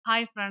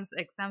Hi friends,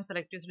 exam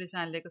selective study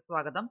ചാനലിലേക്ക്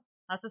സ്വാഗതം.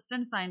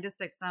 Assistant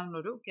scientist എക്സാമിൽ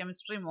ഒരു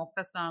കെമിസ്ട്രി മോക്ക്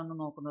ടെസ്റ്റ് ആണെന്ന്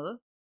നോക്കുന്നത്.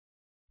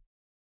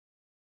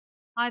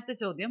 ആദ്യത്തെ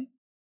ചോദ്യം,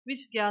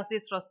 which gas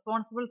is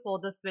responsible for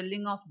the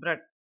swelling of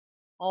blood?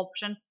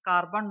 Options: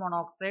 carbon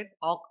monoxide,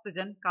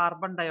 oxygen,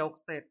 carbon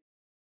dioxide.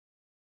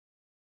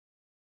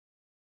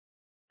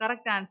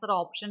 Correct answer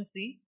option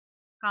C,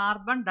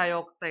 carbon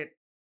dioxide.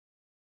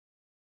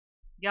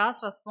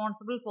 Gas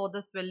responsible for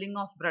the swelling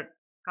of blood,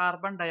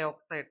 carbon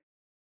dioxide.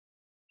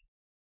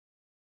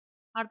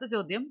 അടുത്ത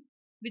ചോദ്യം,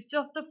 which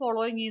of the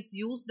following is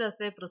used as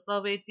a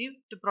preservative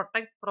to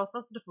protect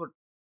processed food?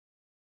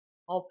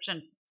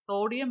 Options: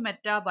 sodium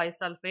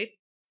metabisulfate,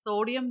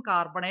 sodium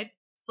carbonate,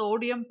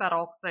 sodium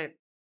peroxide.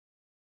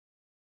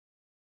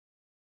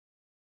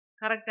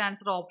 Correct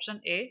answer option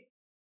A,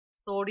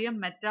 sodium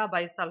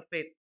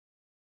metabisulfate.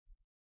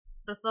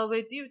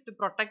 Preservative to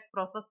protect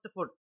processed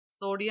food,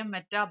 sodium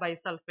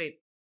metabisulfate.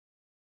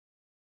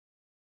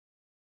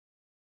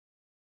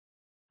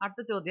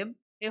 അടുത്ത ചോദ്യം,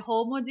 a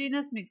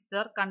homogeneous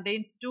mixture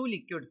contains two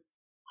liquids.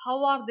 How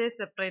are they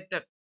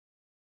separated?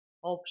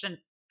 Options: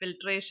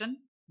 filtration,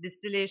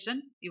 distillation,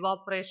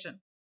 evaporation.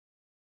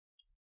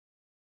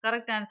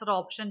 Correct answer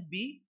option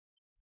B,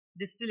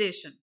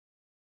 distillation.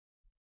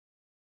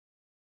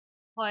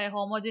 A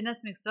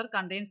homogeneous mixture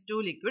contains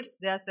two liquids.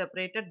 They are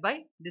separated by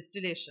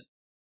distillation.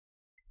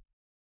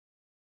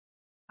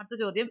 അടുത്ത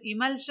ചോദ്യം,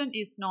 emulsion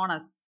is known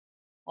as.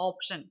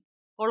 Option: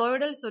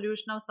 colloidal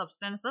solution of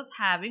substances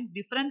having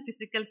different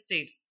physical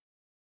states.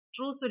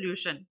 True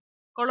solution: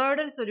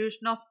 colloidal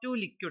solution of two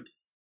liquids.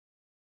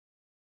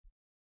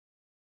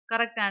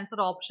 Correct answer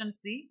option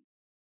C,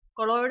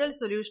 colloidal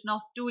solution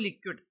of two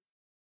liquids.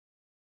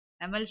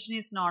 Emulsion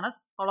is known as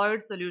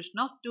colloid solution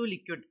of two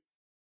liquids.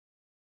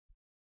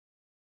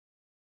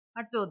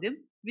 അടുത്ത ചോദ്യം,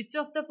 which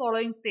of the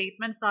following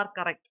statements are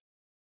correct?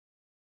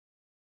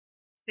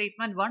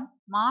 Statement 1,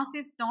 mass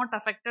is not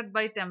affected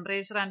by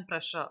temperature and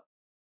pressure.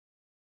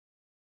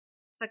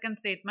 Second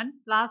statement,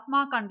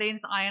 plasma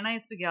contains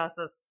ionized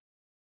gases.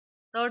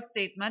 Third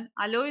statement,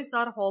 alloys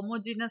are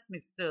homogeneous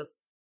mixtures.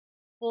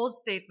 Fourth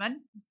statement,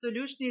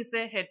 solution is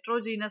a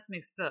heterogeneous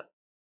mixture.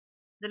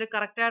 ഇതിൽ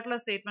correct ആയിട്ടുള്ള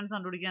statements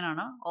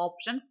കണ്ടുപിടിക്കാനാണ്.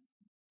 Options: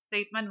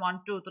 statement 1,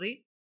 2, 3,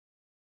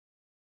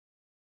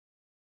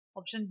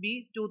 option B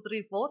 2,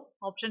 3, 4,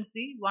 option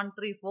C 1,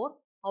 3, 4,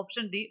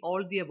 option D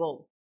all the above.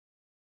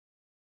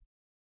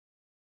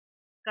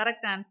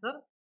 Correct answer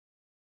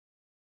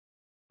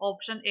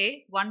option A,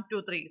 1,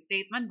 2, 3.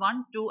 Statement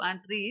 1, 2 and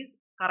 3 is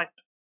correct.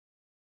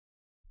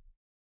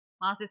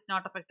 Mass is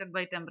not affected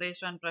by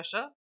temperature and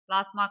pressure.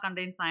 Plasma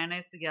contains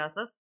ionized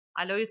gases.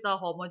 Alloys are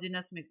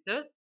homogeneous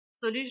mixtures.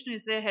 Solution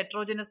is a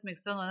heterogeneous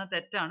mixture എന്ന് പറഞ്ഞാൽ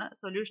തെറ്റാണ്.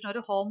 Solution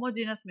ഒരു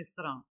homogeneous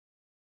mixer ആണ്.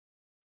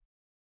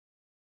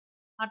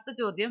 അടുത്ത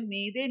ചോദ്യം,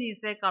 methane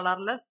is A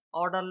colourless,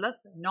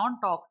 odourless, non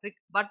toxic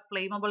but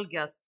flammable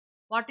gas.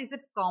 What is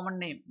it's common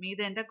name?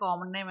 മീഥേന്റെ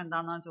common name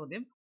എന്താണെന്നാണ്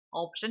ചോദ്യം.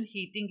 Option: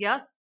 heating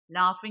gas,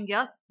 laughing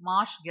gas,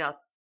 marsh gas.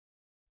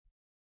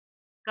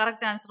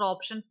 Correct answer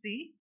option C,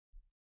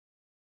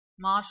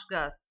 marsh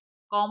gas.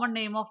 Common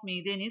name of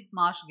methane is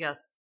marsh gas.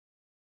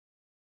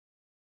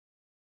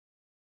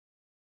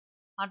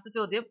 അടുത്ത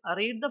ചോദ്യം,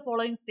 read the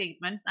following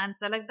statements and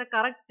select the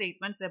correct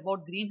statements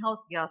about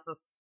greenhouse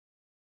gases.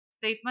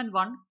 Statement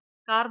 1,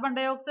 carbon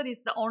dioxide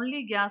is the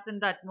only gas in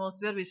the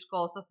atmosphere which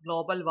causes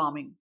global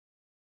warming.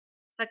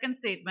 Second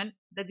statement,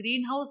 the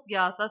greenhouse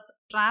gases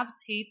traps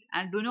heat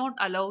and do not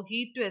allow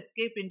heat to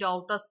escape into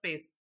outer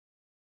space.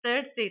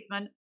 Third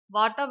statement,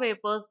 water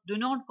vapors do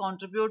not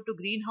contribute to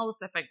greenhouse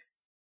effects.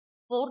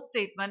 Fourth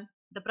statement,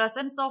 the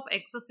presence of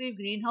excessive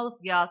greenhouse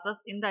gases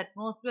in the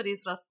atmosphere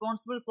is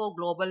responsible for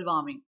global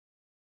warming.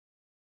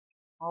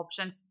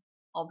 Options: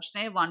 option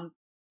A 1,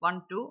 1,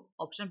 2,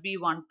 option B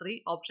 1, 3,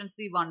 option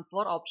C 1,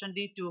 4, option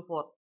D 2,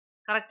 4.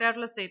 Correct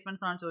ആയിട്ടുള്ള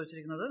statements ആണ്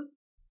ചോദിച്ചിരിക്കുന്നത്.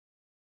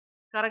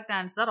 Correct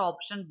answer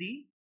option D,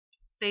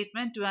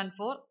 statement 2 and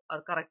 4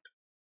 are correct.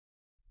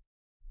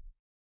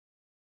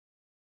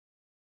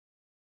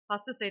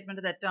 First statement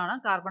തെറ്റാണ്.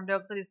 Carbon dye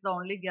oxide is the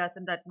only gas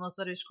in the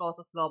atmosphere which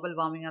causes global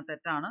warming ആണ്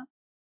തെറ്റാണ്.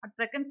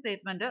 Second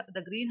statement,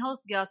 the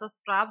greenhouse gases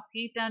traps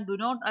heat and do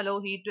not allow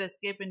heat to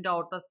escape into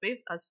outer space.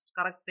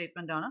 Correct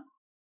statement ആണ്.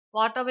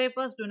 Water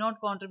vapors do not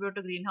contribute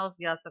to greenhouse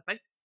gas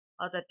effects.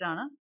 അത്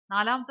തെറ്റാണ്.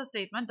 നാലാമത്തെ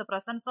statement, the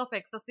presence of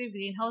excessive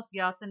greenhouse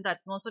gas in the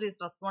atmosphere is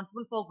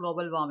responsible for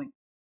global warming.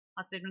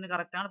 ആ statement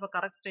correct ആണ്. അപ്പോൾ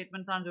correct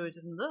statements ആണ്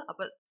ചോദിച്ചിരുന്നത്.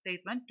 അപ്പോൾ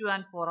statement 2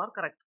 and 4 are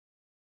correct.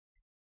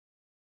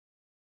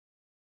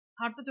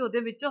 അടുത്ത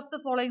ചോദ്യം, which of the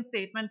following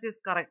statements is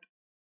correct?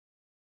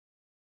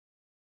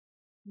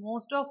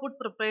 Most of food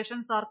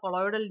preparations are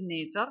colloidal in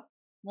nature.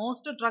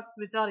 Most drugs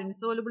which are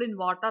insoluble in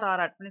water are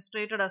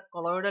administered as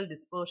colloidal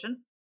dispersions.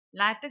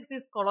 Latex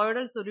is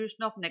colloidal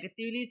solution of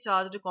negatively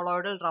charged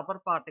colloidal rubber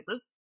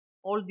particles.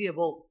 All the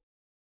above.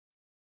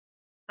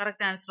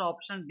 Correct answer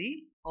option D,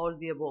 all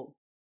the above.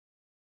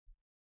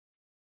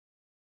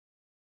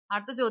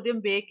 അടുത്ത ചോദ്യം,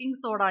 baking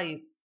soda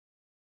is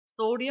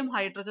sodium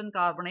hydrogen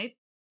carbonate,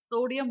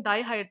 sodium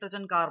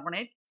dihydrogen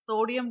carbonate,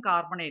 sodium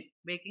carbonate.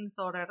 Baking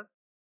സോഡയുടെ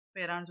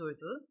പേരാണ്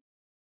ചോദിച്ചത്.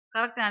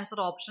 Correct answer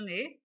option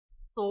A,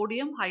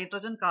 sodium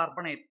hydrogen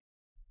carbonate.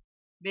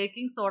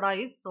 Baking soda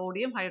is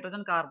sodium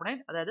hydrogen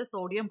carbonate, അതായത്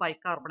sodium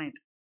bicarbonate.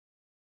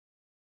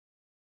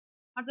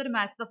 അടുത്തൊരു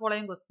match the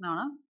following question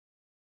ആണ്.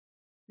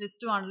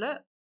 List 1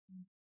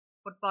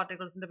 food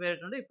പാർട്ടിക്കിൾസിന്റെ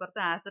പേരിട്ടുണ്ട്,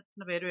 ഇപ്പുറത്തെ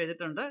ആസിഡ്സിന്റെ പേരും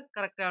എഴുതിയിട്ടുണ്ട്.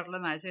 Correct ആയിട്ടുള്ള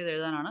match ചെയ്ത്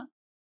എഴുതാനാണ്.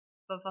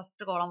 ഇപ്പോൾ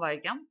ഫസ്റ്റ് കോളം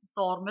വായിക്കാം.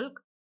 സോർ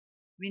milk,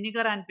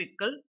 vinegar and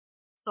pickle,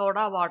 soda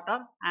water,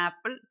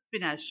 apple,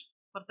 spinach.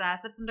 ഇപ്പുറത്തെ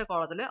ആസിഡ്സിന്റെ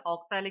കോളത്തിൽ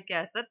oxalic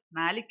acid,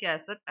 malic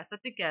acid,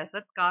 acetic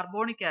acid,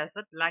 carbonic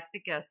acid,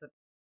 lactic acid.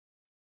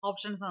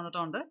 Options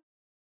തന്നിട്ടുണ്ട്.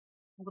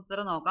 നമുക്ക്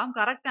ഉത്തരം നോക്കാം.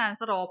 Correct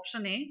answer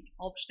option A.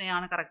 Option A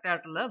ആണ് കറക്റ്റ്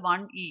ആയിട്ടുള്ളത്.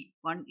 1E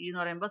എന്ന്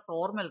പറയുമ്പോൾ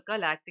സോർ milk,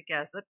 lactic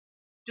acid.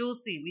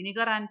 2C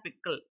vinegar and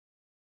pickle,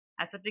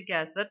 acetic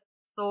acid.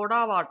 Soda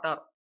water,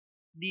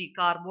 D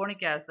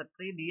carbonic acid,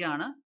 3D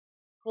ആണ്.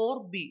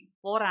 4B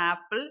four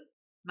apple,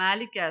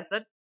 malic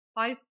acid.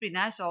 5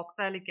 spinach,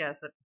 oxalic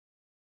acid.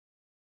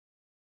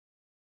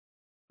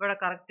 ഇവിടെ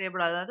correct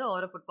table, അതായത്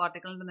ഓരോ food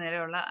പാർട്ടിക്കിളിന്റെ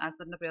നേരെയുള്ള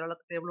ആസിഡിന്റെ പേരുള്ള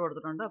ടേബിൾ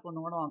കൊടുത്തിട്ടുണ്ട്. അപ്പോൾ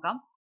ഒന്നുകൂടെ നോക്കാം.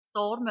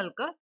 സോർ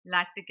milk,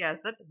 lactic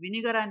acid.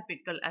 Vinegar and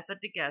pickle,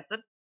 acetic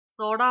acid.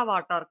 Soda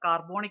water,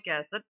 carbonic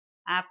acid.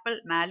 Apple,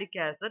 malic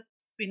acid.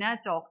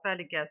 Spinach,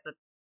 oxalic acid.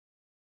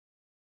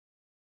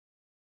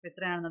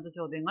 ഇത്രയാണ് ഇന്നത്തെ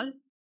ചോദ്യങ്ങൾ.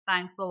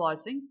 Thanks for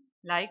watching.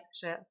 Like,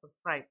 share,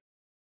 subscribe.